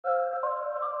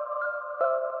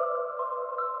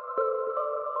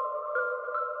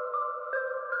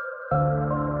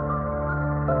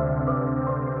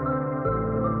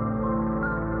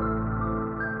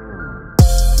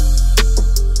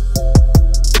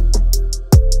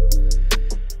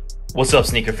What's up,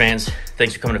 sneaker fans?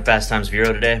 Thanks for coming to Fast Times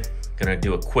Vero today. Gonna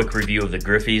do a quick review of the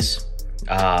Griffeys.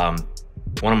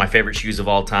 One of my favorite shoes of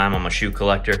all time. I'm a shoe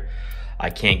collector. I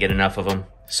can't get enough of them.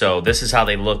 So this is how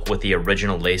they look with the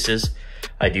original laces.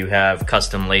 I do have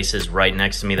custom laces right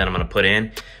next to me that I'm gonna put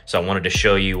in. So I wanted to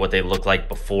show you what they look like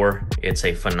before. It's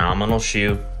a phenomenal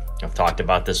shoe. I've talked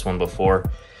about this one before.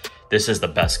 This is the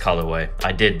best colorway.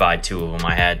 I did buy two of them,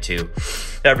 I had to.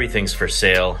 Everything's for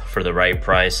sale for the right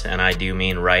price, and I do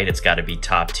mean right, it's gotta be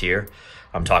top tier.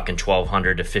 I'm talking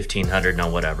 1,200 to 1,500, no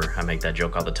whatever. I make that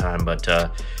joke all the time, but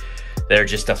they're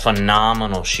just a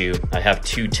phenomenal shoe. I have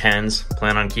two 10s,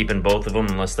 plan on keeping both of them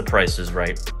unless the price is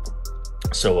right.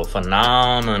 So a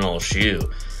phenomenal shoe.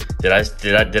 Did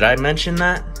I mention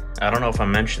that? I don't know if I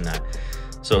mentioned that.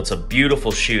 So it's a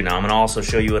beautiful shoe. Now I'm gonna also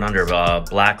show you it under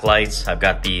black lights. I've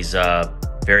got these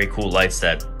very cool lights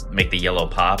that make the yellow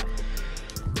pop.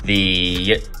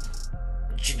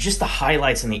 Just the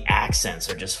highlights and the accents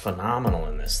are just phenomenal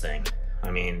in this thing.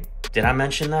 I mean, did I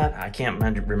mention that? I can't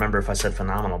remember if I said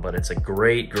phenomenal, but it's a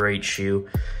great, great shoe.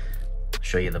 I'll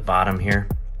show you the bottom here.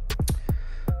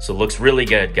 So it looks really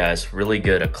good, guys. Really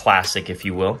good, a classic, if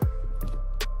you will.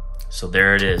 So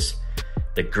there it is,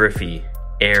 the Griffey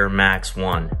Air Max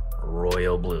 1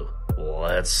 Royal Blue.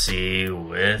 Let's see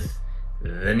with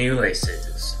the new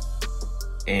laces.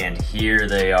 And here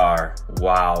they are.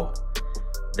 Wow.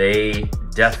 They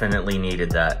definitely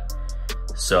needed that.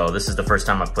 So this is the first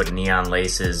time I've put neon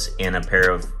laces in a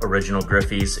pair of original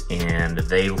Griffeys, and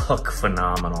they look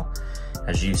phenomenal.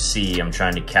 As you see, I'm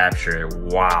trying to capture it.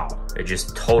 Wow. It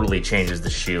just totally changes the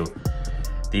shoe.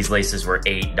 These laces were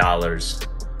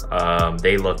 $8.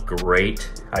 They look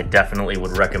great. I definitely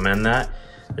would recommend that.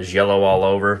 There's yellow all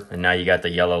over, and now you got the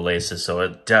yellow laces, so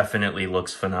it definitely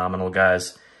looks phenomenal,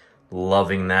 guys.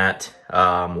 Loving that.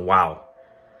 Wow.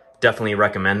 Definitely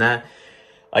recommend that.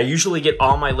 I usually get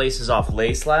all my laces off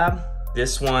Lace Lab.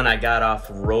 This one I got off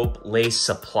Rope Lace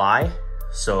Supply.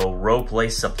 So Rope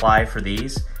Lace Supply for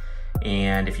these.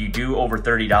 And if you do over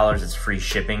 $30, it's free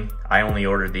shipping. I only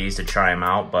ordered these to try them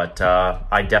out, but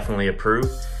I definitely approve.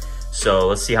 So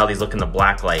let's see how these look in the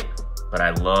black light. But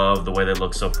I love the way they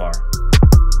look so far.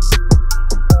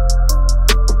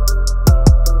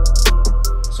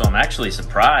 So I'm actually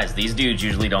surprised. These dudes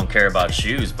usually don't care about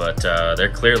shoes, but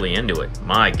they're clearly into it.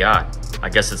 My God, I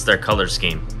guess it's their color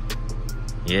scheme.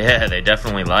 Yeah, they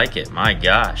definitely like it. My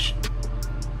gosh.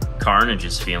 Carnage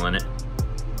is feeling it.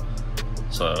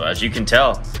 So as you can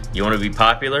tell, you want to be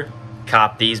popular?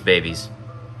 Cop these babies.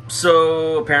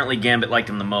 So apparently Gambit liked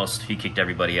him the most. He kicked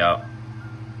everybody out.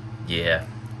 Yeah,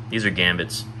 these are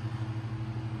Gambits.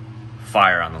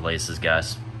 Fire on the laces,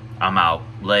 guys. I'm out.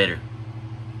 Later.